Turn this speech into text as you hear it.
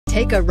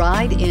Take a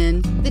ride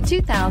in the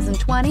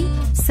 2020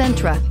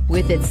 Sentra.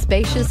 With its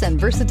spacious and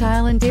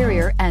versatile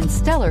interior and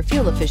stellar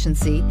fuel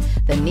efficiency,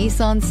 the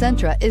Nissan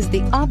Sentra is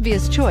the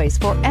obvious choice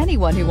for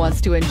anyone who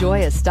wants to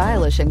enjoy a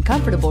stylish and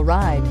comfortable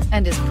ride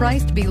and is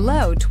priced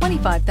below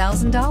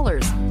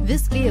 $25,000.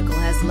 This vehicle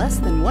has less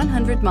than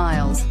 100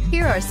 miles.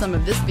 Here are some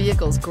of this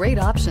vehicle's great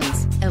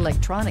options: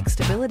 electronic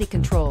stability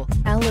control,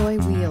 alloy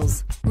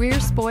wheels, rear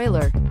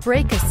spoiler,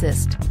 brake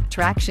assist,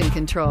 traction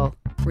control,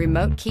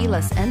 remote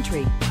keyless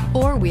entry,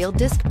 four-wheel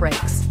disc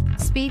brakes,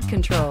 speed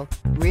control,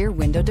 rear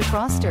window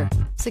defroster,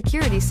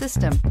 security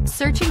system.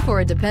 Searching for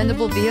a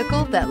dependable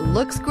vehicle that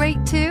looks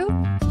great too?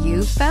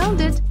 You found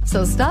it,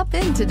 so stop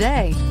in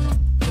today.